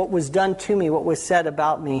what was done to me, what was said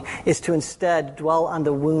about me, is to instead dwell on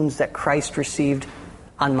the wounds that Christ received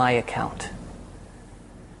on my account.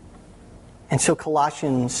 And so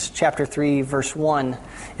Colossians chapter 3, verse 1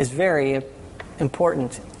 is very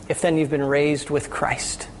important. If then you've been raised with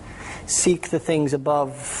Christ, seek the things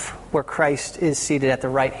above where Christ is seated at the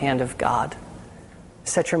right hand of God.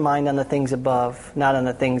 Set your mind on the things above, not on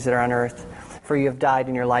the things that are on earth. For you have died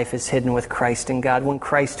and your life is hidden with Christ in God. When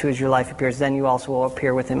Christ, who is your life, appears, then you also will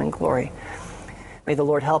appear with him in glory. May the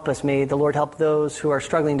Lord help us. May the Lord help those who are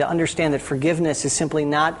struggling to understand that forgiveness is simply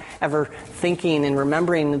not ever thinking and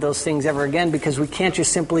remembering those things ever again, because we can't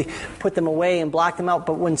just simply put them away and block them out,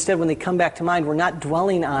 but instead when they come back to mind, we're not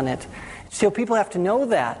dwelling on it. So people have to know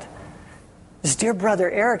that. This dear brother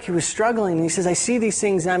Eric, he was struggling, and he says, I see these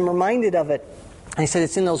things and I'm reminded of it. And he said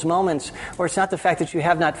it's in those moments where it's not the fact that you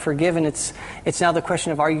have not forgiven, it's now the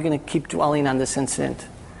question of, are you going to keep dwelling on this incident?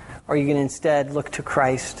 Or are you going to instead look to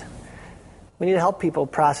Christ? We need to help people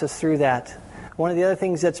process through that. One of the other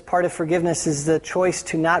things that's part of forgiveness is the choice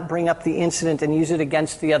to not bring up the incident and use it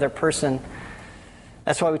against the other person.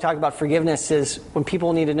 That's why we talk about forgiveness, is when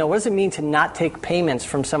people need to know, what does it mean to not take payments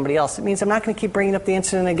from somebody else? It means I'm not going to keep bringing up the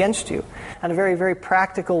incident against you in a very, very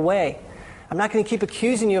practical way. I'm not going to keep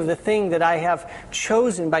accusing you of the thing that I have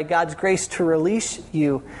chosen by God's grace to release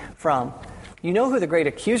you from. You know who the great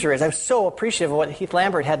accuser is. I'm so appreciative of what Heath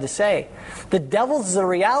Lambert had to say. The devil's the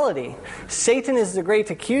reality. Satan is the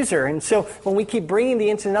great accuser. And so when we keep bringing the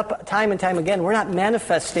incident up time and time again, we're not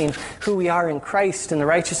manifesting who we are in Christ and the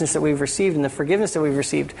righteousness that we've received and the forgiveness that we've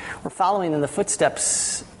received. We're following in the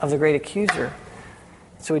footsteps of the great accuser.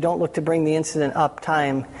 So we don't look to bring the incident up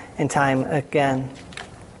time and time again.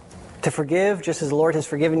 To forgive, just as the Lord has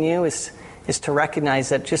forgiven you, is to recognize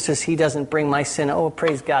that just as He doesn't bring my sin, oh,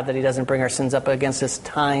 praise God that He doesn't bring our sins up against us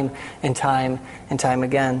time and time and time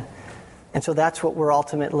again. And so that's what we're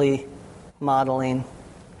ultimately modeling.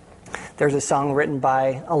 There's a song written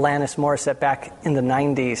by Alanis Morissette back in the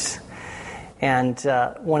 90s. And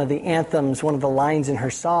one of the anthems, one of the lines in her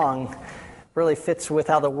song really fits with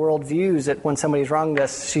how the world views it when somebody's wronged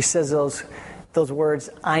us. She says those words,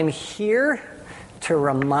 I'm here to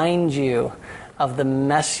remind you of the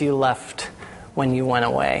mess you left when you went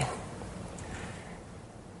away.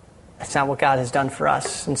 That's not what God has done for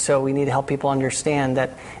us. And so we need to help people understand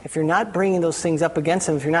that if you're not bringing those things up against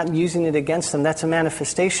them, if you're not using it against them, that's a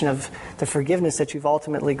manifestation of the forgiveness that you've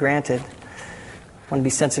ultimately granted. I want to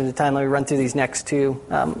be sensitive to time. Let me run through these next two.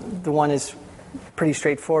 The one is pretty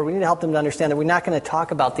straightforward. We need to help them to understand that we're not going to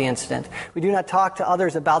talk about the incident. We do not talk to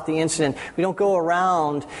others about the incident. We don't go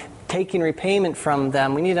around taking repayment from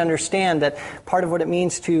them. We need to understand that part of what it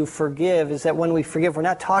means to forgive is that when we forgive, we're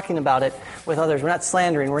not talking about it with others. We're not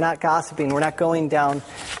slandering. We're not gossiping. We're not going down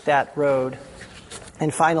that road.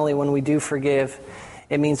 And finally, when we do forgive,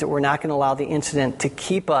 it means that we're not going to allow the incident to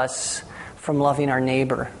keep us from loving our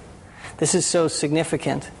neighbor. This is so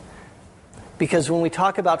significant, because when we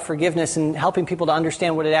talk about forgiveness and helping people to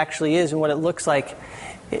understand what it actually is and what it looks like,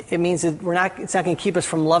 it means that it's not going to keep us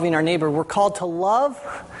from loving our neighbor. We're called to love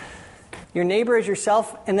your neighbor as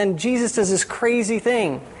yourself. And then Jesus does this crazy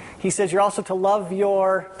thing. He says you're also to love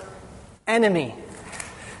your enemy.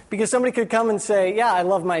 Because somebody could come and say, yeah, I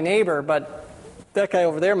love my neighbor, but that guy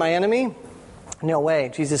over there, my enemy? No way.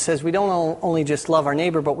 Jesus says we don't only just love our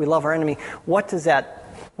neighbor, but we love our enemy. What does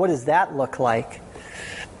that look like?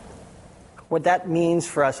 What that means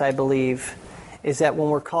for us, I believe, is that when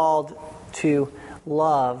we're called to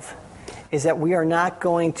love, is that we are not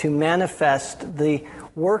going to manifest the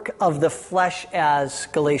work of the flesh, as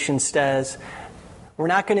Galatians says. We're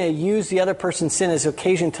not going to use the other person's sin as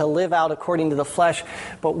occasion to live out according to the flesh,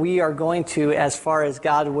 but we are going to, as far as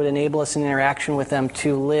God would enable us in interaction with them,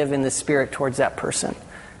 to live in the Spirit towards that person,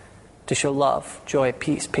 to show love, joy,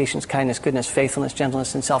 peace, patience, kindness, goodness, faithfulness,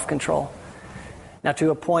 gentleness, and self-control. Now, to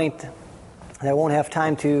a point that I won't have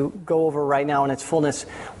time to go over right now in its fullness,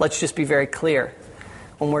 let's just be very clear.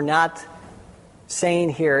 When we're not saying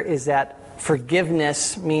here is that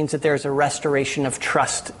forgiveness means that there's a restoration of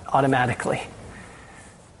trust automatically.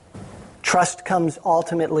 Trust comes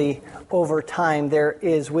ultimately over time. There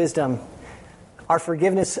is wisdom. Our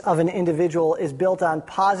forgiveness of an individual is built on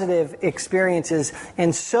positive experiences.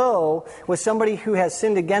 And so, with somebody who has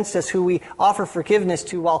sinned against us, who we offer forgiveness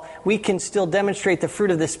to, while we can still demonstrate the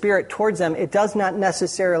fruit of the Spirit towards them, it does not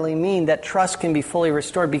necessarily mean that trust can be fully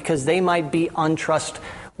restored, because they might be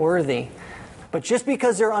untrustworthy. But just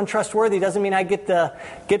because they're untrustworthy doesn't mean I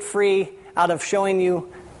get free out of showing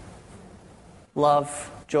you love,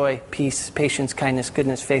 joy, peace, patience, kindness,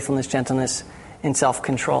 goodness, faithfulness, gentleness, and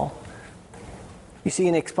self-control. You see,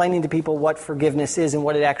 in explaining to people what forgiveness is and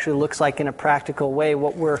what it actually looks like in a practical way,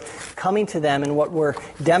 what we're coming to them and what we're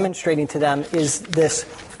demonstrating to them is this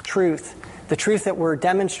truth. The truth that we're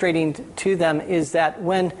demonstrating to them is that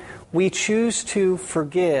when we choose to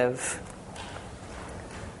forgive,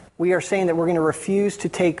 we are saying that we're going to refuse to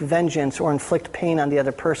take vengeance or inflict pain on the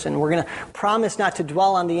other person. We're going to promise not to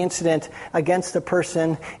dwell on the incident against the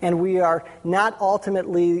person, and we are not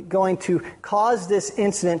ultimately going to cause this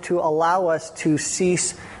incident to allow us to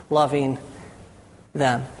cease loving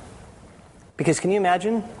them. Because can you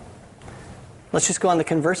imagine? Let's just go on the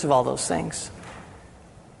converse of all those things.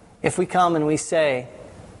 If we come and we say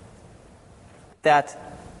that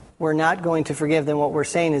we're not going to forgive, then what we're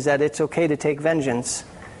saying is that it's okay to take vengeance.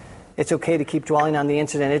 It's okay to keep dwelling on the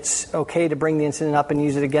incident. It's okay to bring the incident up and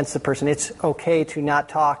use it against the person. It's okay to not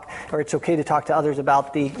talk, or it's okay to talk to others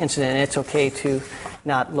about the incident. And it's okay to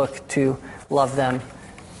not look to love them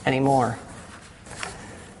anymore.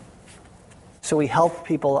 So we help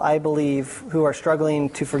people, I believe, who are struggling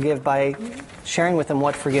to forgive by sharing with them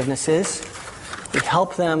what forgiveness is. We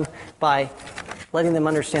help them by letting them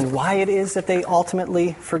understand why it is that they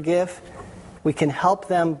ultimately forgive. We can help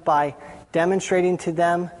them by demonstrating to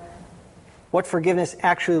them what forgiveness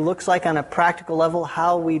actually looks like on a practical level,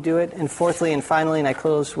 how we do it. And fourthly and finally, and I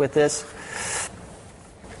close with this,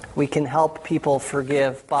 we can help people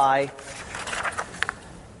forgive by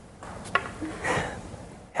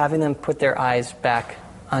having them put their eyes back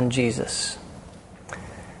on Jesus.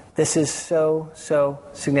 This is so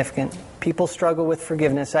significant. People struggle with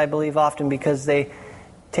forgiveness, I believe, often because they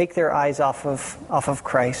take their eyes off of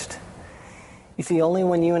Christ. You see, only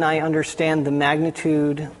when you and I understand the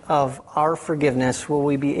magnitude of our forgiveness will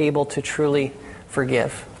we be able to truly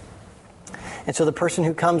forgive. And so the person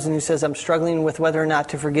who comes and who says, I'm struggling with whether or not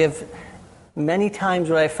to forgive, many times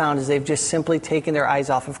what I've found is they've just simply taken their eyes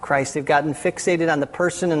off of Christ. They've gotten fixated on the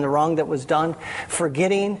person and the wrong that was done,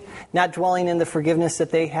 forgetting, not dwelling in the forgiveness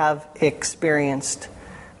that they have experienced.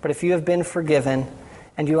 But if you have been forgiven,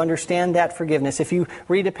 and you understand that forgiveness, if you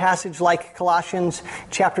read a passage like Colossians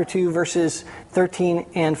chapter 2, verses 13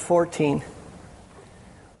 and 14,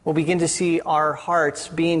 we'll begin to see our hearts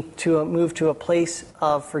being to move to a place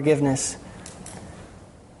of forgiveness.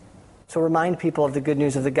 So remind people of the good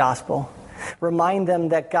news of the gospel. Remind them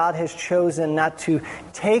that God has chosen not to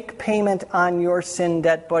take payment on your sin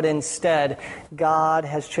debt, but instead, God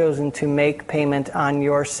has chosen to make payment on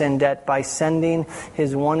your sin debt by sending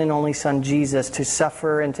His one and only Son, Jesus, to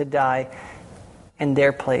suffer and to die in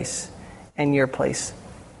their place and your place.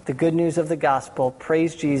 The good news of the gospel,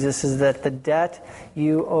 praise Jesus, is that the debt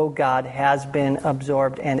you owe God has been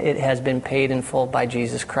absorbed and it has been paid in full by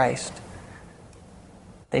Jesus Christ.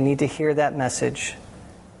 They need to hear that message.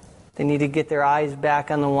 They need to get their eyes back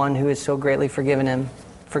on the one who has so greatly forgiven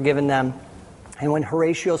them. And when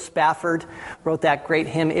Horatio Spafford wrote that great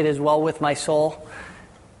hymn, It Is Well With My Soul,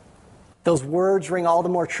 those words ring all the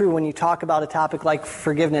more true when you talk about a topic like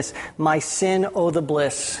forgiveness. My sin, oh the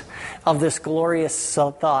bliss of this glorious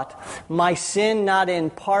thought. My sin, not in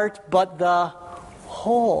part, but the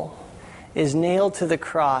whole, is nailed to the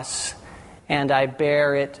cross, and I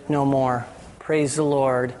bear it no more. Praise the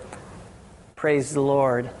Lord. Praise the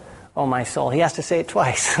Lord. Oh, my soul. He has to say it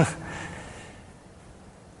twice.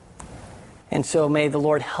 And so may the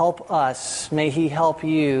Lord help us. May He help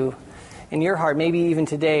you in your heart, maybe even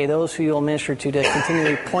today, those who you'll minister to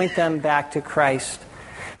continually point them back to Christ,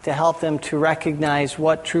 to help them to recognize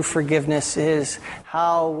what true forgiveness is,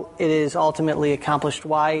 how it is ultimately accomplished,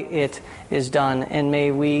 why it is done. And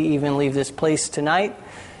may we even leave this place tonight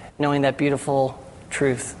knowing that beautiful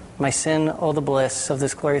truth. My sin, oh the bliss of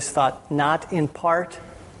this glorious thought, not in part.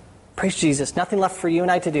 Praise Jesus. Nothing left for you and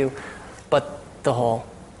I to do, but the whole.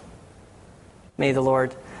 May the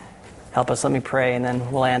Lord help us. Let me pray, and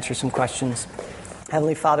then we'll answer some questions.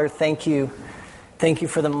 Heavenly Father, thank you. Thank you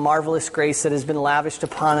for the marvelous grace that has been lavished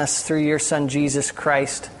upon us through your Son, Jesus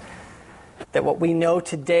Christ. That what we know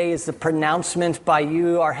today is the pronouncement by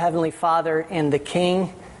you, our Heavenly Father and the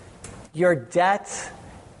King. Your debt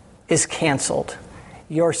is canceled.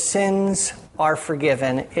 Your sins are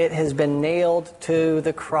forgiven. It has been nailed to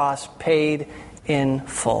the cross, paid in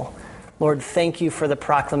full. Lord, thank you for the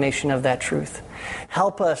proclamation of that truth.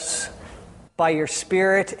 Help us by your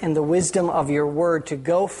Spirit and the wisdom of your word to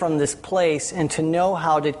go from this place and to know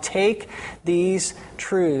how to take these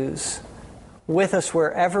truths with us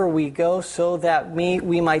wherever we go so that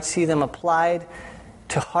we might see them applied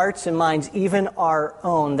to hearts and minds, even our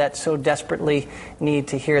own, that so desperately need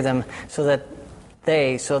to hear them, so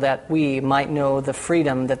that we might know the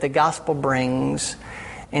freedom that the gospel brings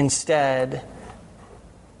instead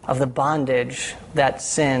of the bondage that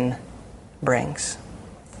sin brings.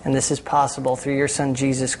 And this is possible through your Son,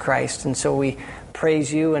 Jesus Christ. And so we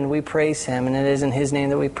praise you and we praise him, and it is in his name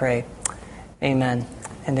that we pray. Amen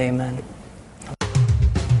and amen.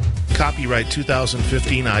 Copyright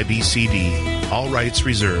 2015 IBCD. All rights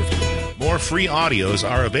reserved. More free audios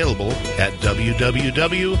are available at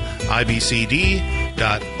www.ibcd.org.